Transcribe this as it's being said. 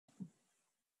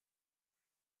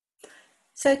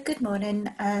So good morning,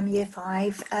 Year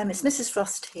 5. It's Mrs.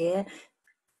 Frost here.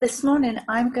 This morning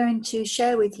I'm going to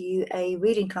share with you a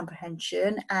reading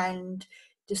comprehension and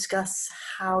discuss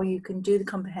how you can do the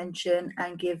comprehension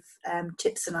and give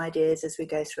tips and ideas as we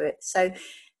go through it. So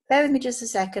bear with me just a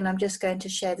second, I'm just going to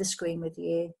share the screen with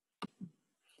you.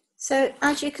 So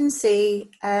as you can see,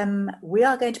 we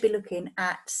are going to be looking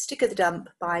at Stick of the Dump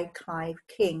by Clive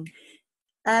King.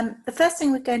 The first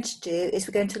thing we're going to do is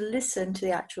we're going to listen to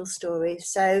the actual story.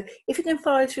 So if you can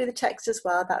follow through the text as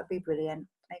well, that would be brilliant.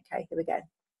 Okay, here we go.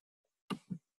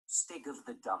 Stick of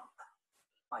the Dump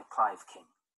by Clive King.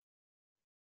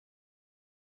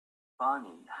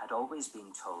 Barney had always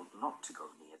been told not to go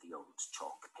near the old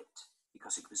chalk pit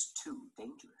because it was too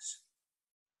dangerous.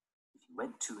 If he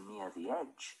went too near the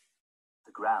edge,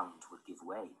 the ground would give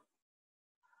way.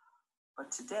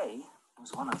 But today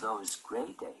was one of those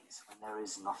grey days when there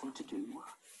is nothing to do,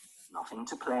 nothing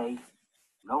to play,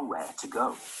 nowhere to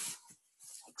go,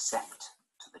 except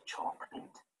to the chalk pit,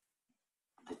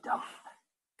 the dump.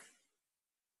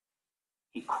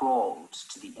 He crawled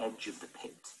to the edge of the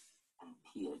pit and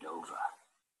peered over.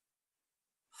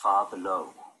 Far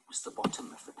below was the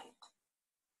bottom of the pit,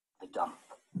 the dump.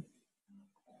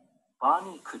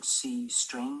 Barney could see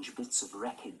strange bits of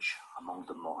wreckage among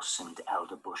the moss and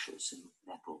elder bushes and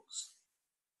nettles.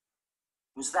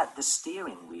 Was that the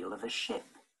steering wheel of a ship?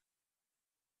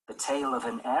 The tail of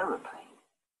an aeroplane?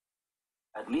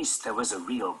 At least there was a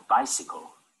real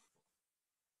bicycle.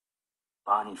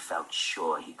 Barney felt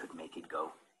sure he could make it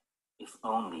go, if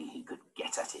only he could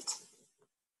get at it.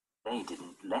 They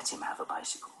didn't let him have a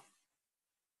bicycle.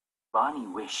 Barney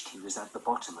wished he was at the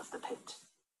bottom of the pit,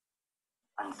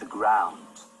 and the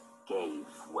ground gave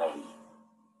way.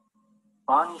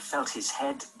 Barney felt his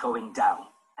head going down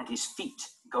and his feet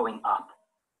going up.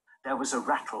 There was a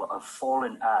rattle of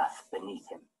fallen earth beneath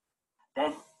him.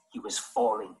 Then he was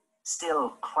falling, still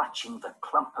clutching the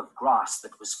clump of grass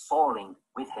that was falling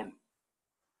with him.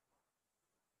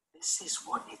 This is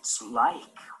what it's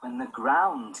like when the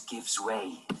ground gives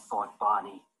way, thought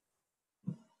Barney.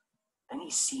 Then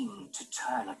he seemed to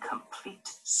turn a complete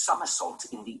somersault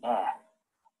in the air,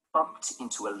 bumped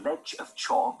into a ledge of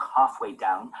chalk halfway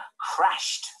down,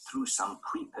 crashed through some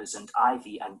creepers and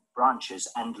ivy and branches,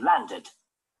 and landed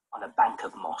on a bank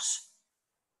of moss.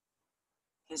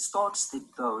 His thoughts did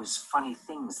those funny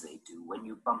things they do when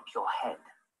you bump your head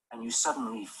and you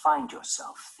suddenly find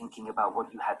yourself thinking about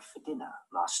what you had for dinner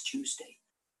last Tuesday,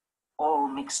 all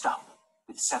mixed up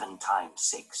with 7 times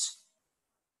 6.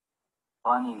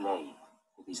 Barney lay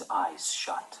with his eyes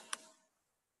shut,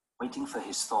 waiting for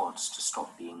his thoughts to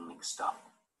stop being mixed up.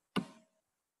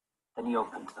 Then he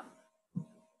opened them.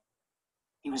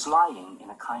 He was lying in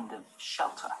a kind of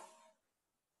shelter.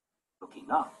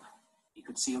 Looking up, he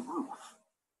could see a roof,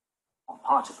 or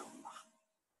part of a roof,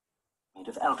 made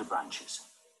of elder branches,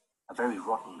 a very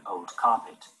rotten old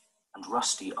carpet, and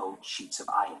rusty old sheets of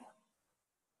iron.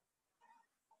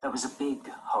 There was a big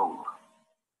hole,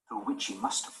 through which he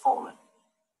must have fallen.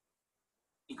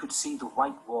 He could see the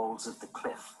white walls of the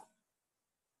cliff,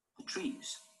 the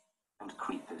trees and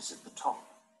creepers at the top,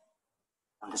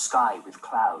 and the sky with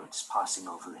clouds passing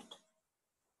over it.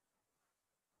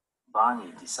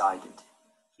 Barney decided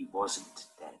he wasn't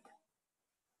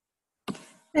dead.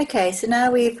 Okay, so now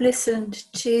we've listened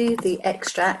to the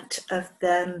extract of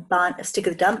the Stick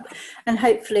of the Dump, and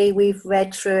hopefully we've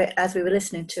read through it as we were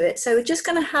listening to it. So we're just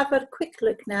going to have a quick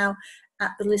look now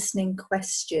at the listening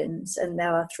questions, and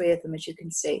there are 3 of them, as you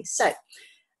can see. So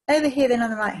over here then on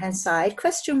the right hand side,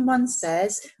 question 1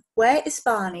 says, where is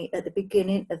Barney at the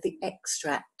beginning of the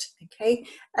extract? Okay,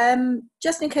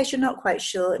 just in case you're not quite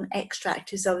sure, an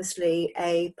extract is obviously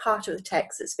a part of the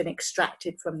text that's been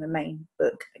extracted from the main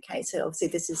book. Okay, so obviously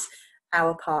this is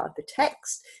our part of the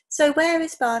text. So where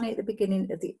is Barney at the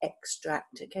beginning of the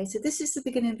extract? Okay, so this is the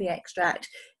beginning of the extract,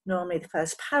 normally the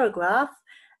first paragraph.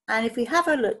 And if we have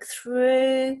a look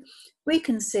through, we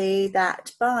can see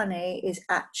that Barney is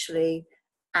actually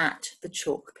at the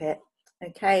chalk pit.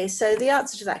 Okay, so the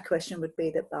answer to that question would be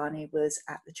that Barney was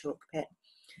at the chalk pit.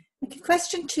 Okay,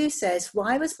 question 2 says,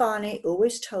 why was Barney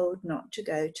always told not to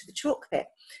go to the chalk pit?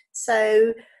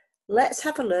 So let's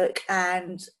have a look,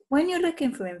 and when you're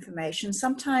looking for information,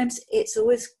 sometimes it's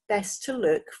always best to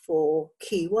look for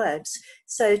keywords.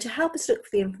 So to help us look for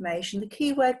the information, the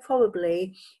keyword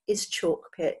probably is chalk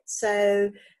pit.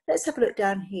 So let's have a look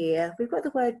down here. We've got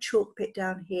the word chalk pit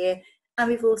down here, and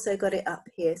we've also got it up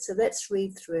here. So let's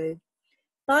read through.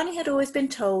 Barney had always been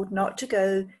told not to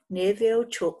go near the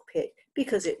old chalk pit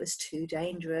because it was too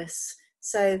dangerous.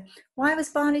 So why was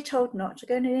Barney told not to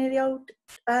go near the old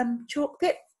chalk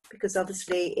pit? Because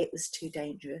obviously it was too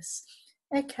dangerous.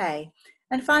 Okay,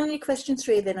 And finally, question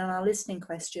 3 then on our listening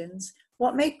questions.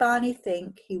 What made Barney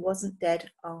think he wasn't dead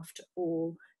after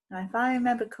all? Now, if I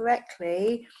remember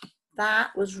correctly,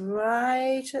 that was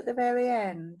right at the very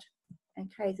end.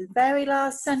 Okay, the very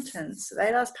last sentence, the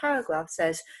very last paragraph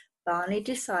says, Barney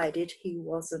decided he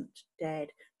wasn't dead.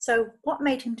 So what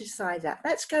made him decide that?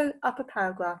 Let's go up a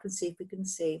paragraph and see if we can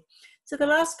see. So the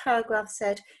last paragraph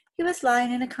said, he was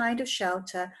lying in a kind of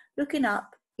shelter. Looking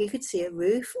up, he could see a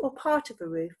roof or part of a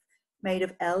roof made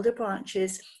of elder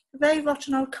branches, a very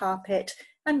rotten old carpet,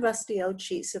 and rusty old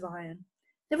sheets of iron.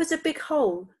 There was a big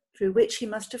hole through which he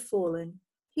must have fallen.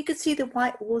 He could see the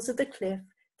white walls of the cliff,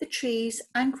 the trees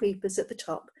and creepers at the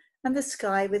top, and the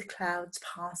sky with clouds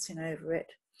passing over it.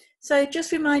 So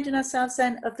just reminding ourselves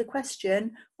then of the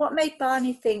question, what made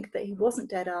Barney think that he wasn't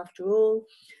dead after all?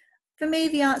 For me,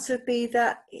 the answer would be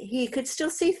that he could still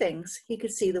see things. He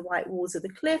could see the white walls of the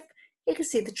cliff, he could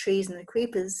see the trees and the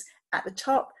creepers at the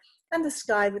top, and the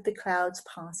sky with the clouds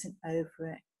passing over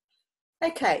it.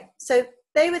 Okay, so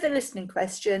they were the listening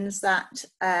questions that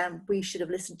we should have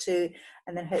listened to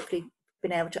and then hopefully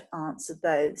been able to answer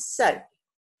those. So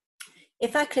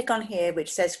if I click on here,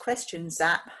 which says questions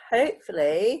app,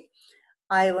 hopefully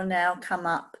I will now come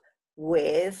up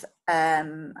with,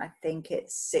 I think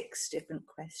it's 6 different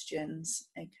questions.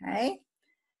 Okay,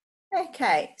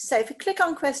 so if you click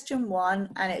on question 1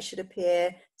 and it should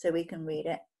appear so we can read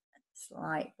it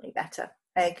slightly better.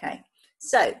 Okay,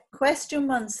 so question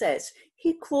 1 says,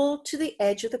 he crawled to the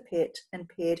edge of the pit and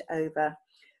peered over.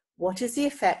 What is the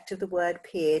effect of the word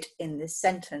peered in this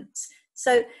sentence?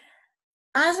 So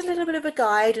as a little bit of a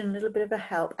guide and a little bit of a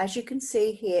help, as you can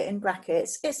see here in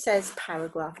brackets, it says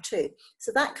paragraph 2.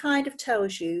 So that kind of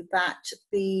tells you that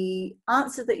the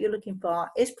answer that you're looking for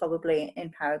is probably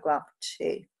in paragraph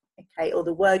 2. Okay, or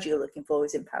the word you're looking for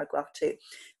is in paragraph 2. I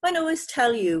won't always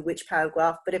tell you which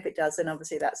paragraph, but if it does, then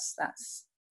obviously that's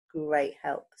great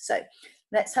help. So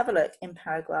let's have a look in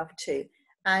paragraph 2.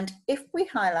 And if we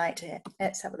highlight it,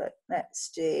 let's have a look. Let's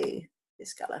do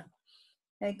this color.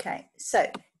 Okay, so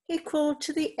he crawled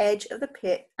to the edge of the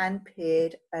pit and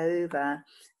peered over.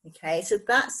 Okay, so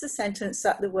that's the sentence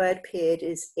that the word peered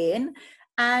is in.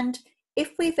 And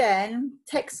if we then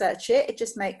text search it, it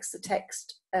just makes the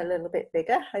text a little bit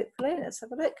bigger, hopefully. Let's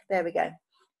have a look. There we go.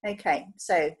 Okay,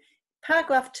 so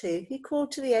paragraph 2, he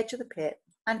crawled to the edge of the pit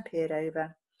and peered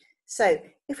over. So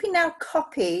if we now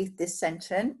copy this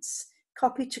sentence,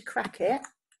 copy to crack it,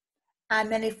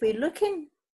 and then if we look in,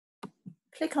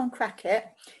 click on crack it,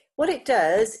 what it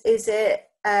does is it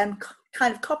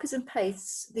kind of copies and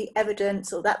pastes the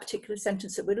evidence or that particular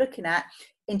sentence that we're looking at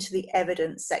into the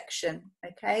evidence section.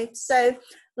 Okay, so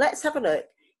let's have a look.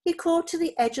 He crawled to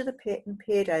the edge of the pit and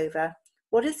peered over.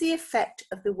 What is the effect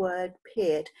of the word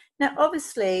peered? Now,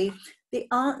 obviously, the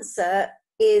answer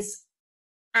is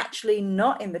actually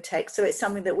not in the text, so it's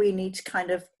something that we need to kind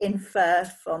of infer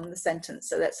from the sentence.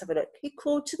 So let's have a look. He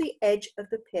crawled to the edge of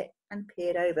the pit and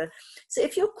peered over. So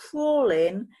if you're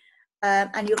crawling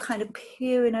and you're kind of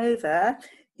peering over,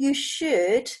 you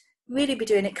should really be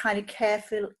doing it kind of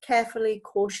carefully,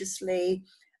 cautiously,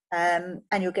 and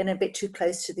you're getting a bit too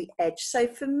close to the edge. So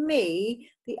for me,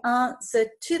 the answer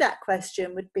to that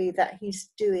question would be that he's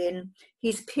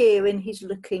peering, he's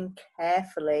looking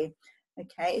carefully.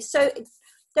 Okay, so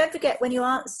don't forget, when you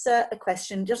answer a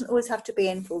question, it doesn't always have to be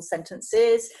in full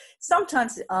sentences.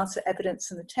 Sometimes it asks for evidence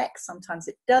from the text, sometimes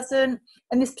it doesn't.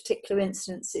 In this particular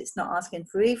instance, it's not asking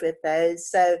for either of those.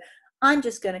 So I'm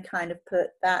just going to kind of put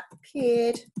that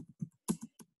peered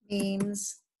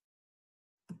means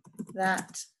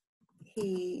that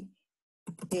he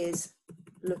is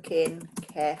looking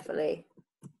carefully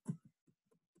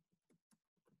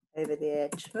over the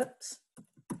edge. Whoops.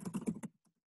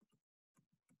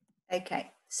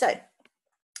 Okay, so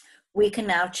we can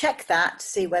now check that to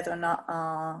see whether or not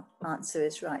our answer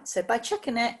is right. So by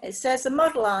checking it, it says the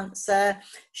model answer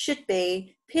should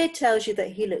be, peered tells you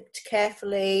that he looked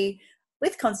carefully,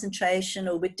 with concentration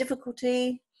or with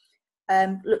difficulty,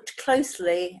 looked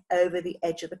closely over the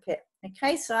edge of the pit.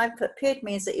 Okay, so I've put peered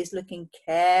means that he's looking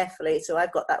carefully. So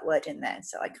I've got that word in there.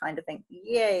 So I kind of think,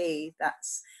 yay,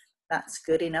 that's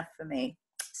good enough for me.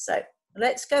 So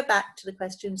let's go back to the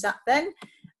questions app then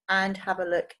and have a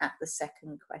look at the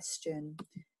second question.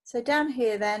 So down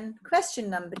here then, question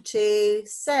number 2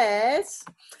 says,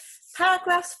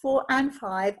 paragraphs 4 and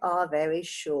 5 are very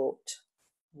short.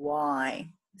 Why?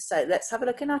 So let's have a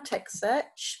look in our text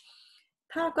search.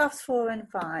 Paragraphs 4 and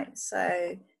 5.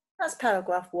 So that's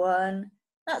paragraph 1,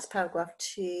 that's paragraph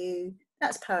 2,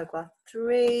 that's paragraph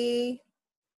 3.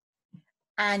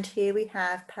 And here we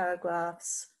have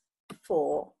paragraphs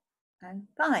 4 and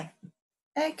 5.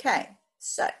 Okay,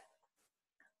 so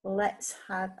Let's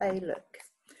have a look.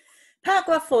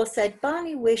 Paragraph 4 said,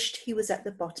 Barney wished he was at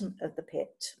the bottom of the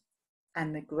pit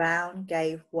and the ground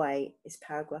gave way, is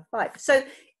paragraph 5. So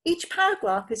each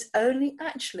paragraph is only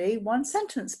actually one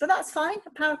sentence, but that's fine. A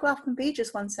paragraph can be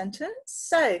just one sentence.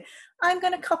 So I'm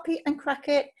going to copy and crack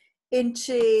it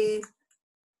into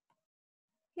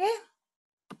here.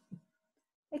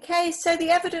 Okay, so the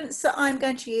evidence that I'm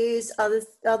going to use are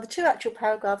the two actual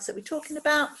paragraphs that we're talking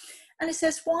about. And it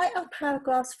says, why are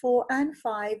paragraphs 4 and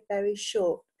 5 very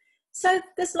short? So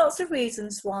there's lots of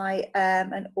reasons why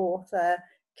an author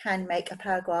can make a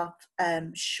paragraph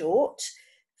short.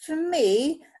 For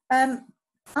me,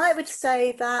 I would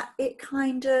say that it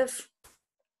kind of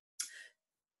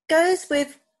goes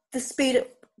with the speed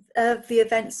of the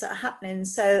events that are happening.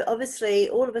 So obviously,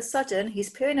 all of a sudden, he's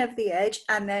peering over the edge,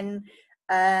 and then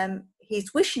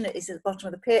he's wishing that he's at the bottom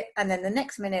of the pit, and then the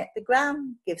next minute, the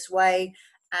ground gives way,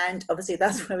 and obviously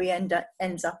that's where he ends up,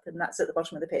 and that's at the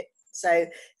bottom of the pit. So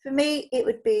for me, it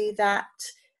would be that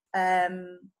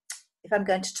if I'm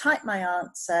going to type my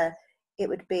answer, it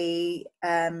would be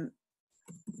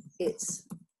it's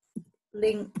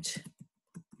linked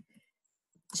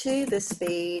to the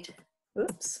speed,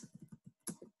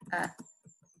 at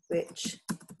which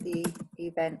the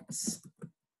events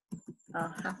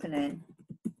are happening.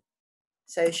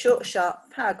 So short, sharp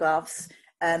paragraphs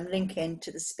linking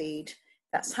to the speed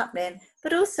that's happening.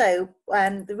 But also,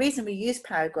 the reason we use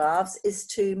paragraphs is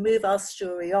to move our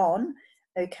story on,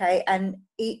 okay? And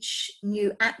each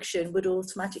new action would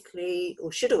automatically,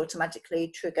 or should automatically,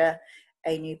 trigger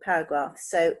a new paragraph.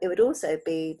 So it would also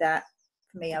be that,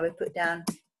 for me, I would put down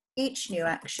each new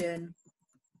action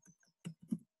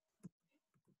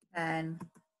can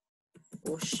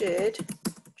or should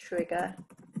trigger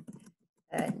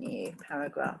a new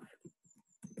paragraph.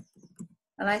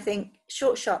 And I think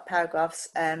short, sharp paragraphs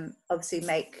obviously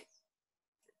make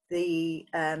the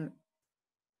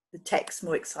text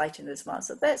more exciting as well.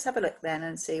 So let's have a look then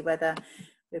and see whether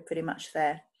we're pretty much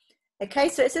there. Okay,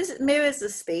 so it says it mirrors the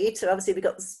speed. So obviously we've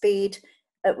got the speed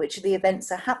at which the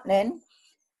events are happening,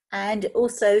 and it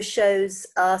also shows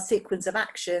our sequence of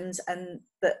actions, and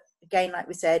that again, like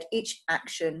we said, each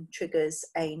action triggers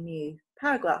a new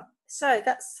paragraph. So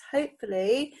that's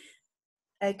hopefully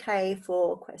okay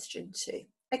for question 2.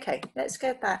 Okay, let's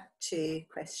go back to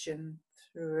question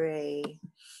 3.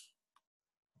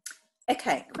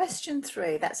 Okay, question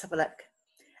 3, let's have a look.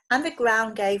 And the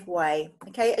ground gave way.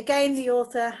 Okay, again, the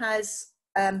author has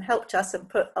helped us and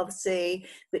put obviously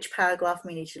which paragraph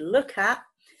we need to look at.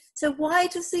 So why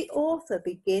does the author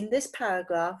begin this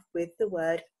paragraph with the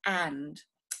word and?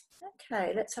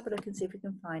 Okay, let's have a look and see if we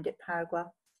can find it.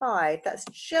 Paragraph 5, that's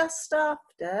just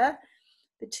after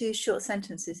the 2 short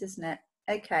sentences, isn't it?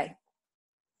 Okay.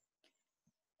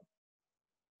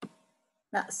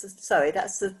 That's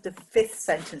the 5th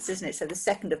sentence, isn't it? So the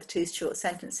second of the 2 short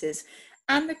sentences.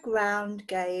 And the ground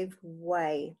gave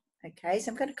way. Okay,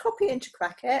 so I'm going to copy it into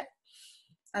crack it.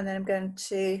 And then I'm going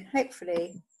to,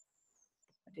 hopefully,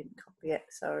 I didn't copy it,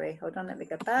 sorry. Hold on, let me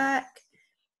go back.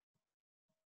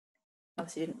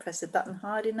 Obviously didn't press the button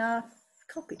hard enough.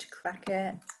 Copy to crack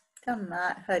it. Done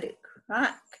that, heard it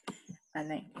crack. And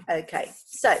then, okay.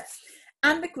 So,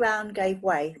 and the ground gave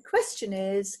way. Question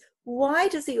is, why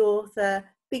does the author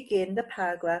begin the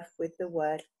paragraph with the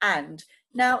word and?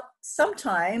 Now,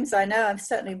 sometimes, I know I'm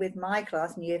certainly with my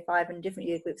class in year 5 and different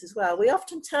year groups as well, we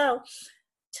often tell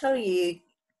you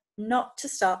not to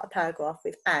start a paragraph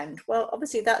with and. Well,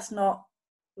 obviously that's not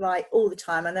right all the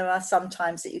time, and there are some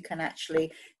times that you can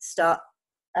actually start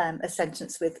a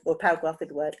sentence with, or paragraph with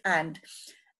the word and.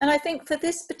 And I think for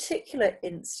this particular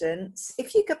instance,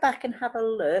 if you go back and have a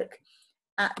look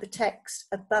at the text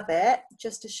above it,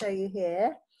 just to show you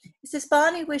here, it says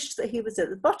Barney wished that he was at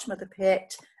the bottom of the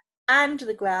pit and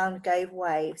the ground gave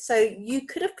way. So you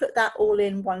could have put that all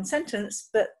in one sentence,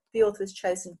 but the author has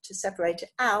chosen to separate it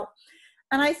out.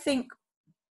 And I think,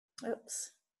 and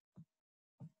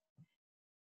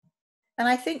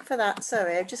I think for that,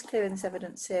 sorry, I'm just clearing this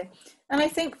evidence here. And I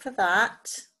think for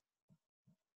that,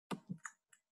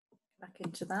 back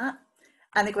into that,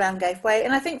 and the ground gave way.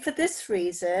 And I think for this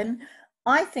reason,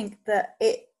 I think that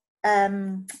it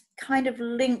kind of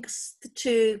links the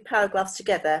 2 paragraphs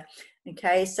together.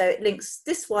 Okay, so it links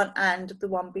this one and the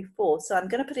one before. So I'm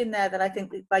going to put in there that I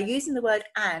think that by using the word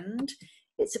and,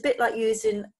 it's a bit like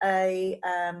using a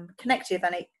connective,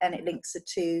 and it links the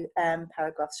 2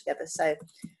 paragraphs together. So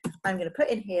I'm going to put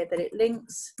in here that it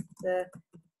links the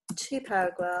 2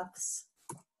 paragraphs,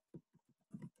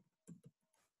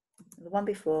 the one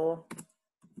before.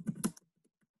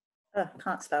 Oh,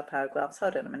 can't spell paragraphs.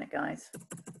 Hold on a minute, guys.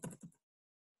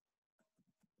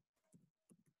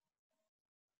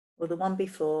 or the one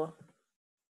before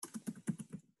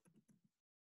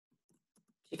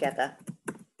together?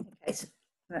 Okay, so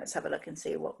let's have a look and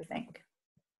see what we think.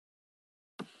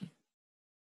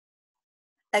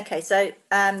 Okay, so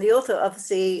the author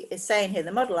obviously is saying here,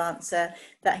 the model answer,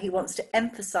 that he wants to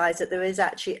emphasize that there is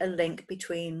actually a link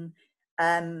between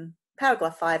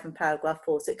paragraph 5 and paragraph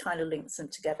 4, so it kind of links them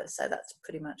together. So that's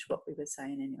pretty much what we were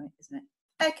saying anyway, isn't it?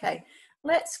 Okay,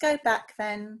 let's go back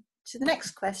then to the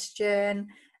next question.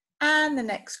 And the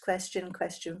next question,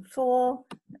 question 4,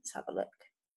 let's have a look.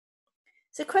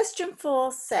 So question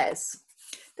 4 says,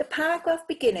 the paragraph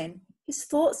beginning, his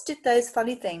thoughts did those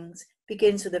funny things,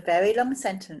 begins with a very long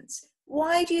sentence.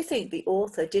 Why do you think the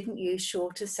author didn't use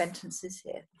shorter sentences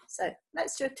here? So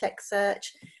let's do a text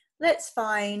search. Let's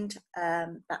find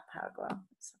that paragraph.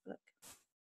 Let's have a look.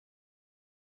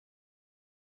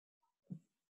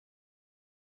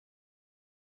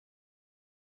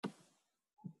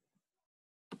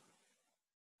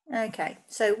 Okay,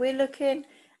 so we're looking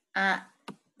at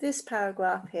this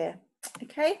paragraph here.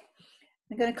 Okay,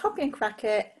 I'm going to copy and crack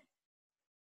it.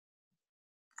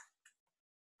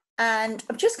 And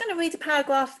I'm just going to read the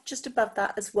paragraph just above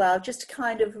that as well, just to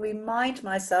kind of remind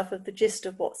myself of the gist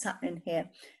of what's happening here.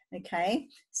 Okay,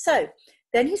 so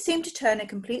then he seemed to turn a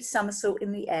complete somersault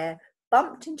in the air,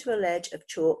 bumped into a ledge of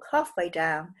chalk halfway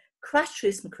down, crashed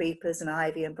through some creepers and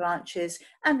ivy and branches,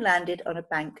 and landed on a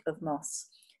bank of moss.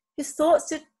 His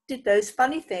thoughts did those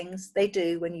funny things they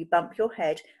do when you bump your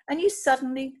head and you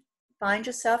suddenly find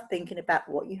yourself thinking about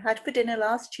what you had for dinner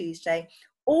last Tuesday,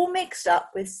 all mixed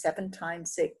up with 7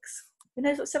 times 6. Who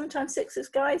knows what 7 times 6 is,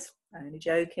 guys? I'm only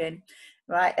joking.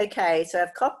 Right, okay, so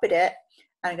I've copied it.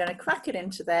 I'm going to crack it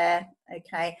into there,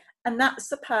 okay? And that's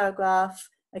the paragraph,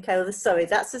 okay? Well, sorry,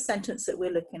 that's the sentence that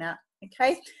we're looking at,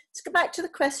 okay? Let's go back to the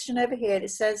question over here. It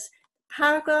says,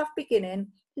 paragraph beginning,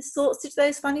 his thoughts did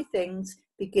those funny things,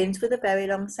 begins with a very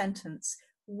long sentence.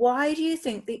 Why do you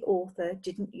think the author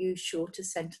didn't use shorter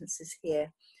sentences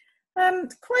here?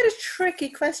 Quite a tricky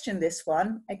question, this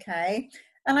one, okay?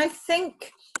 And I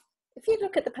think if you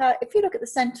look at the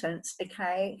sentence,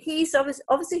 okay, he's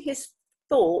obviously his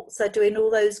thoughts are doing all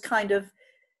those kind of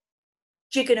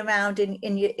jigging around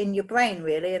in your brain,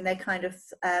 really, and they're kind of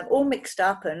all mixed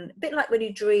up, and a bit like when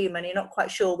you dream and you're not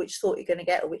quite sure which thought you're going to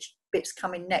get or which bit's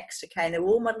coming next, okay, and they're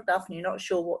all muddled up and you're not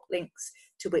sure what links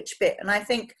to which bit. And I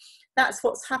think that's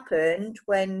what's happened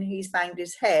when he's banged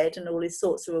his head and all his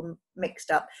thoughts are all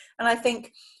mixed up. And I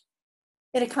think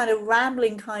in a kind of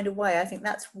rambling kind of way, I think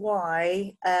that's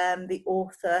why the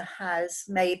author has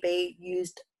maybe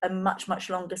used a much, much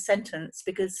longer sentence,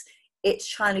 because it's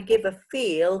trying to give a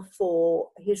feel for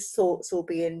his thoughts all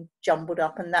being jumbled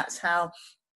up. And that's how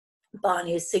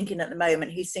Barney is thinking at the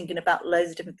moment. He's thinking about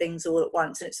loads of different things all at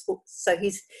once, and it's so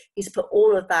he's put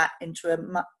all of that into a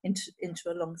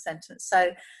long sentence.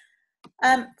 So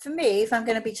for me, if I'm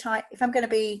going to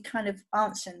be kind of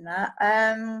answering that,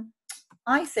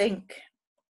 I think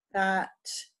that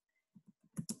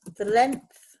the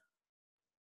length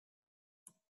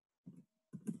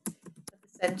of the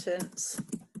sentence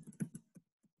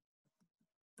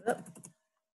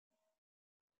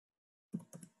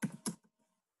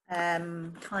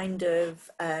kind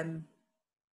of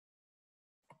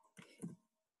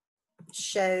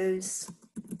shows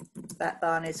that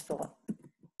Barney's thoughts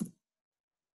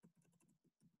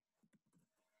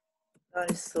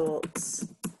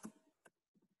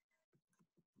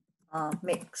are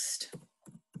mixed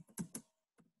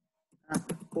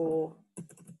or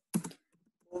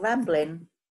rambling.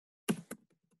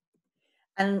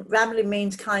 And rambling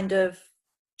means kind of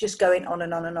just going on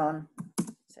and on and on.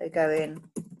 So going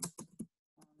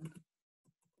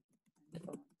on and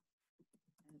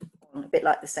on, a bit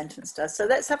like the sentence does. So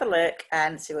let's have a look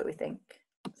and see what we think.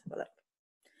 Let's have a look.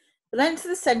 The length of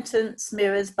the sentence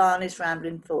mirrors Barney's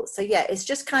rambling thoughts. So yeah, it's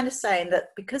just kind of saying that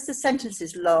because the sentence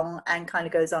is long and kind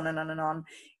of goes on and on and on,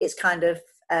 it's kind of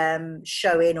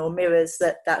showing or mirrors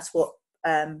that's what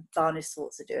Barney's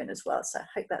thoughts are doing as well. So I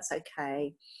hope that's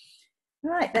okay.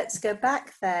 Right, let's go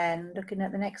back then, looking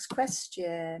at the next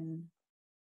question.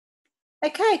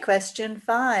 Okay, question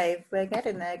 5. We're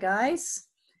getting there, guys.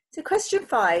 So question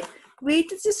 5, read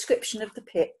the description of the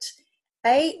pit.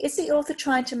 A, is the author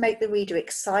trying to make the reader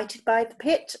excited by the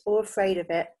pit or afraid of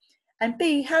it? And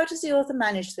B, how does the author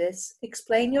manage this?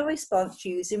 Explain your response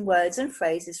using words and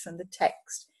phrases from the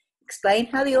text. Explain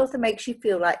how the author makes you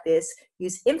feel like this.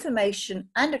 Use information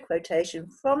and a quotation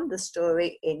from the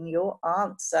story in your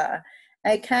answer.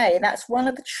 Okay, that's one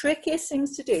of the trickiest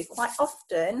things to do. Quite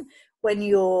often when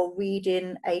you're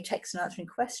reading a text and answering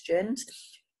questions,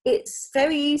 it's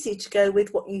very easy to go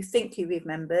with what you think you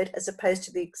remembered as opposed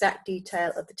to the exact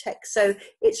detail of the text. So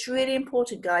it's really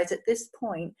important, guys, at this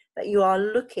point that you are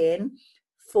looking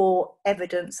for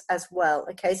evidence as well.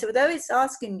 Okay, so although it's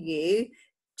asking you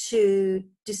to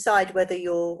decide whether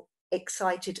you're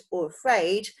excited or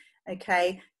afraid,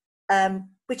 okay,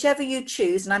 whichever you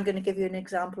choose, and I'm going to give you an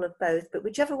example of both, but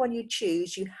whichever one you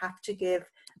choose, you have to give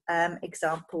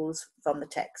examples from the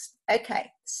text. Okay,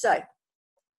 so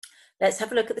let's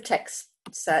have a look at the text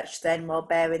search then while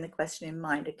bearing the question in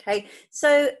mind. Okay,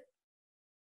 so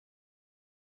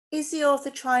is the author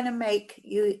trying to make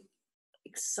you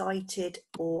excited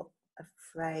or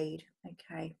afraid?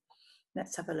 Okay,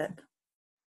 let's have a look.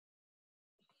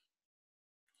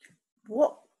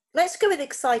 Let's go with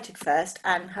excited first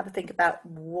and have a think about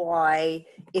why,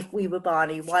 if we were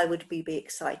Barney, why would we be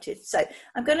excited? So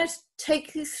I'm going to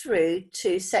take you through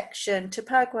to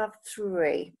paragraph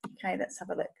 3. Okay, let's have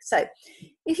a look. So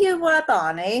if you were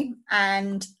Barney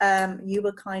and you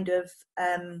were kind of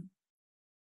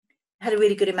had a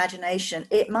really good imagination,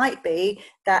 it might be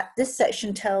that this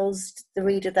section tells the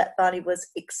reader that Barney was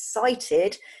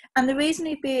excited, and the reason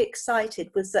he'd be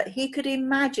excited was that he could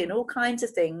imagine all kinds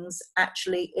of things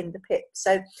actually in the pit.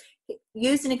 So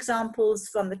using examples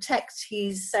from the text,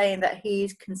 he's saying that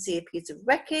he can see a piece of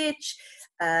wreckage,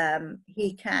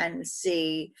 he can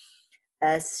see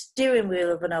a steering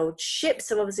wheel of an old ship,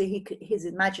 so obviously his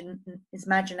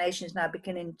imagination is now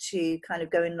beginning to kind of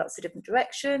go in lots of different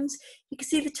directions. He can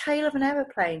see the tail of an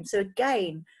aeroplane, so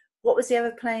again, what was the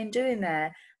aeroplane doing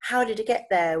there? How did it get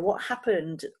there? What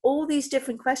happened? All these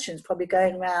different questions probably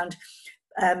going around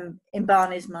in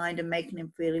Barney's mind and making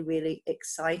him really, really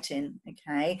exciting.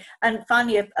 Okay, and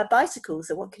finally a bicycle,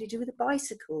 so what could he do with a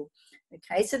bicycle?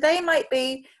 Okay, so they might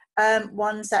be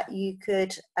ones that you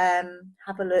could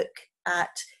have a look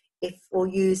at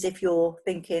use if you're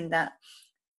thinking that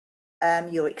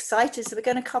you're excited. So we're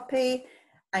going to copy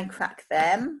and crack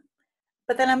them,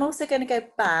 but then I'm also going to go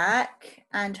back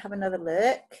and have another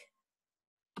look,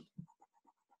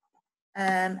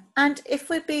 and if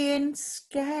we're being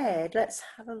scared, let's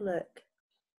have a look.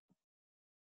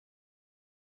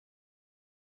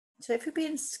 So if we're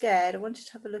being scared, I wanted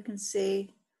to have a look and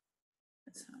see.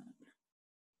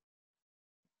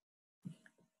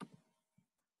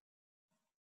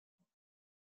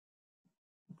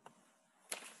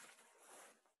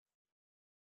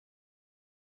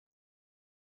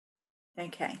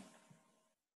 Okay.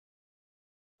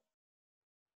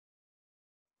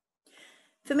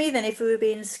 For me then, if we were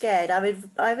being scared, I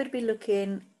would be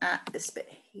looking at this bit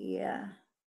here.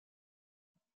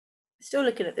 Still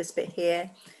looking at this bit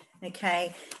here.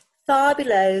 Okay. Far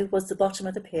below was the bottom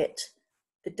of the pit,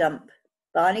 the dump.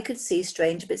 Barney could see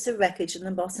strange bits of wreckage and the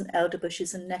moss and elder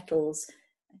bushes and nettles.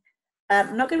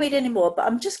 I'm not going to read any more, but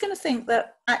I'm just going to think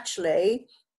that actually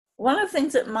one of the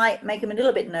things that might make him a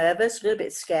little bit nervous, a little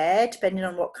bit scared, depending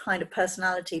on what kind of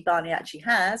personality Barney actually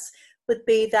has, would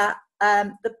be that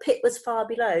the pit was far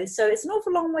below. So it's an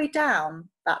awful long way down,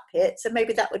 that pit. So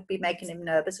maybe that would be making him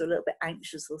nervous or a little bit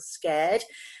anxious or scared.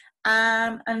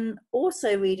 And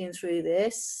also reading through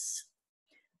this,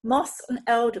 moss and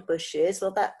elder bushes,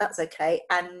 well that's okay,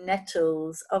 and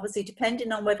nettles, obviously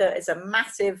depending on whether it's a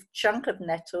massive chunk of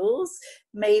nettles,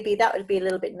 maybe that would be a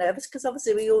little bit nervous, because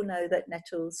obviously we all know that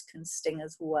nettles can sting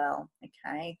as well.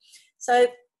 Okay, so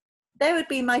there would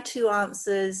be my 2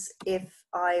 answers if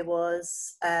I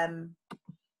was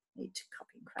need to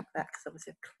copy and crack that because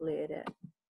obviously I've cleared it.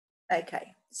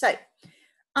 Okay, so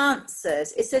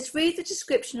answers. It says, read the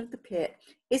description of the pit.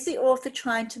 Is the author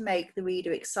trying to make the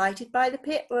reader excited by the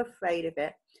pit or afraid of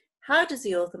it? How does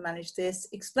the author manage this?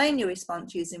 Explain your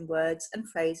response using words and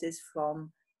phrases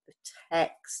from the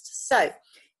text. So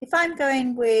if I'm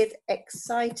going with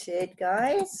excited,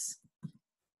 guys,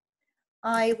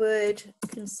 I would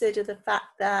consider the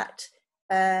fact that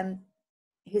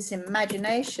his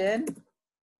imagination,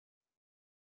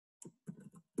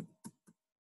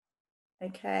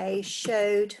 okay,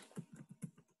 showed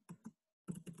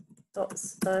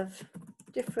lots of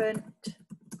different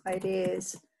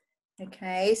ideas.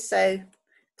 Okay, so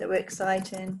that were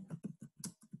exciting.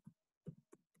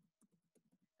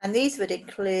 And these would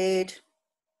include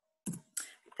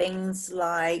things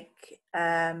like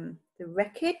the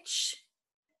wreckage.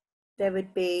 There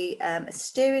would be a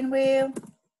steering wheel.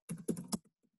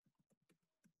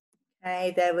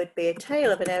 Okay, there would be a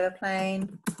tail of an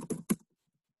aeroplane.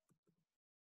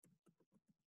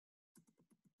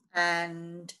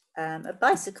 And a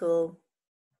bicycle.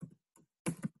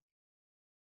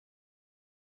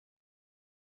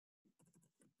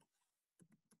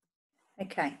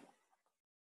 Okay.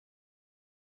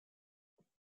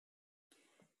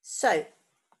 So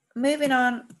moving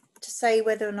on to say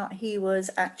whether or not he was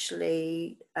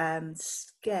actually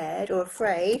scared or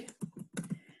afraid,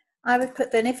 I would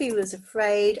put then if he was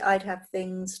afraid, I'd have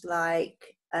things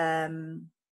like the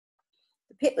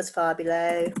pit was far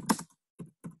below,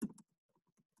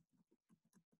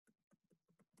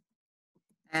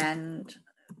 and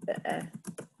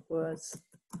was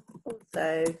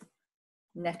also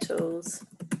nettles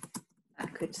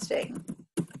that could sting.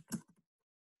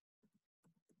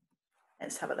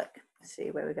 Let's have a look,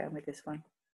 see where we're going with this one.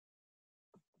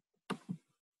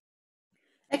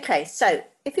 Okay, so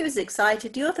if he was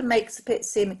excited, the author makes the pit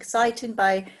seem exciting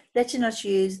by letting us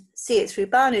see it through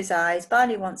Barney's eyes.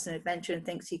 Barney wants an adventure and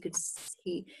thinks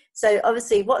so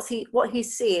obviously what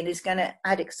he's seeing is going to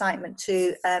add excitement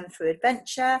to through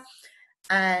adventure.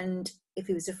 And if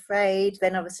he was afraid,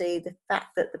 then obviously the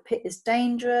fact that the pit is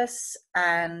dangerous,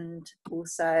 and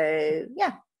also,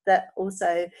 yeah, that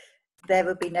also there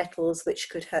would be nettles which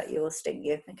could hurt you or sting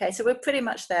you. Okay, so we're pretty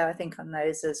much there, I think, on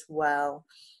those as well.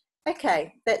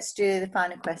 Okay, let's do the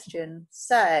final question.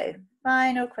 So,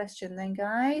 final question then,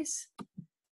 guys,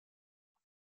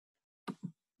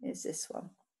 is this one.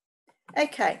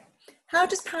 Okay, how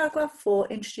does paragraph 4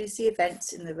 introduce the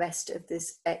events in the rest of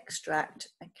this extract?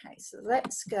 Okay, so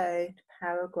let's go to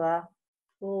paragraph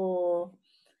 4.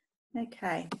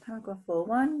 Okay, paragraph 4,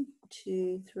 1,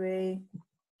 2, 3.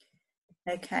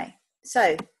 Okay,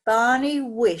 so Barney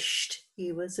wished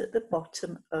he was at the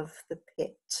bottom of the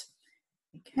pit.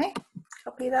 Okay,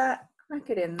 copy that, crack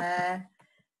it in there.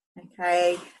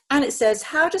 Okay, and it says,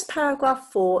 how does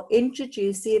paragraph 4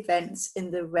 introduce the events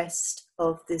in the rest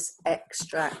of this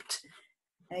extract?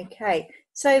 Okay,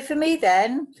 so for me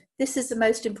then, this is the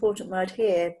most important word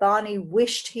here. Barney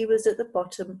wished he was at the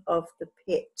bottom of the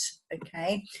pit.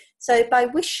 Okay, so by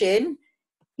wishing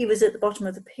he was at the bottom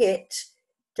of the pit,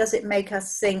 does it make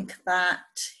us think that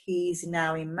he's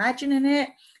now imagining it?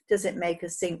 Does it make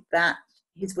us think that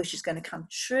his wish is going to come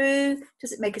true?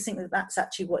 Does it make us think that that's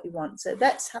actually what he wants? So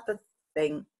let's have a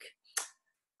think.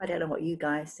 I don't know what you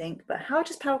guys think, but how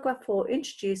does paragraph 4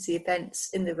 introduce the events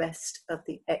in the rest of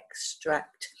the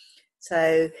extract?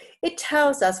 So it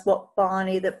tells us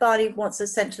that Barney wants a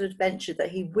sense of adventure,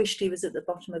 that he wished he was at the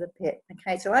bottom of the pit.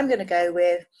 Okay, so I'm going to go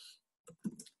with,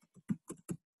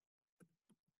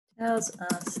 tells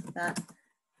us that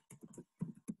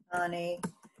Barney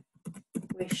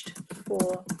wished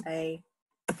for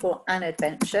an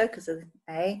adventure, because of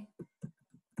A,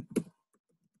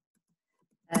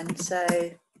 and so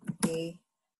he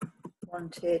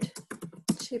wanted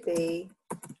to be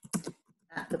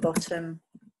at the bottom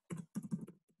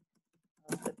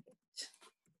of the pit.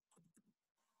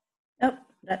 Oh,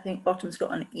 I think bottom's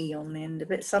got an E on the end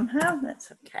of it somehow.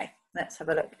 That's okay. Let's have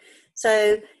a look.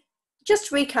 So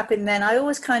just recapping then, I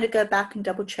always kind of go back and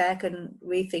double check and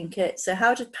rethink it. So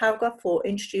how did paragraph 4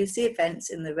 introduce the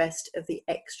events in the rest of the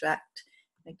extract?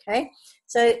 Okay,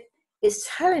 so it's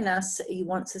telling us that he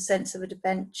wants a sense of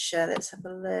adventure. Let's have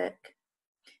a look.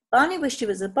 Barney wished he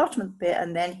was at the bottom of the pit,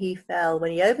 and then he fell.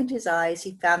 When he opened his eyes,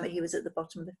 he found that he was at the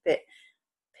bottom of the pit.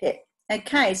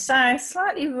 Okay, so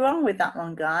slightly wrong with that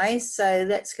one, guys. So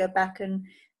let's go back and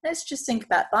let's just think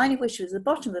about Barney wished he was at the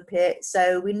bottom of the pit.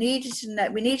 So we needed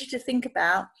to think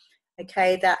about,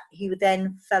 okay, that he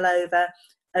then fell over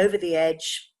the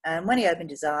edge, and when he opened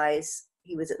his eyes,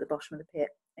 he was at the bottom of the pit.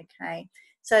 Okay,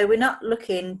 so we're not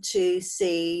looking to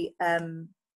see they're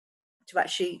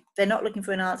not looking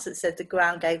for an answer that said the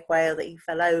ground gave way or that he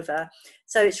fell over.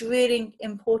 So it's really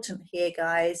important here,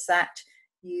 guys, that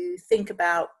you think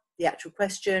about the actual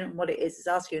question, what it is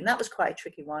asking you, and that was quite a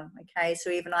tricky one. Okay,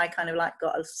 so even I kind of like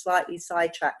got a slightly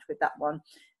sidetracked with that one.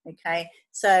 Okay,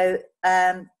 so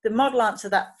the model answer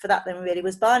for that then really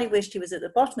was Barney wished he was at the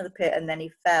bottom of the pit and then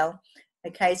he fell.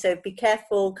 Okay, so be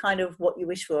careful kind of what you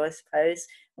wish for, I suppose.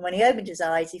 And when he opened his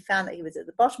eyes, he found that he was at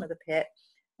the bottom of the pit.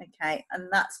 Okay, and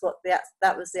that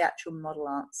was the actual model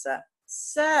answer.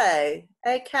 So,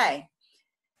 okay.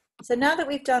 So now that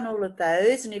we've done all of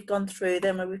those and you've gone through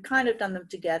them and we've kind of done them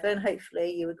together, and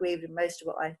hopefully you agree with most of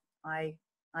what I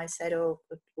said or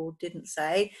didn't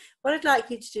say, what I'd like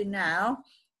you to do now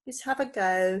is have a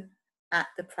go at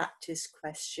the practice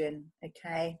question.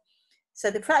 Okay, so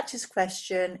the practice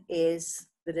question is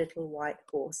the little white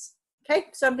horse. Okay,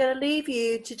 so I'm going to leave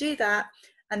you to do that,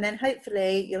 and then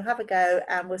hopefully you'll have a go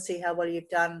and we'll see how well you've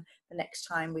done the next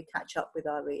time we catch up with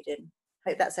our reading.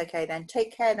 Hope that's okay then.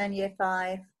 Take care then, Year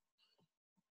 5.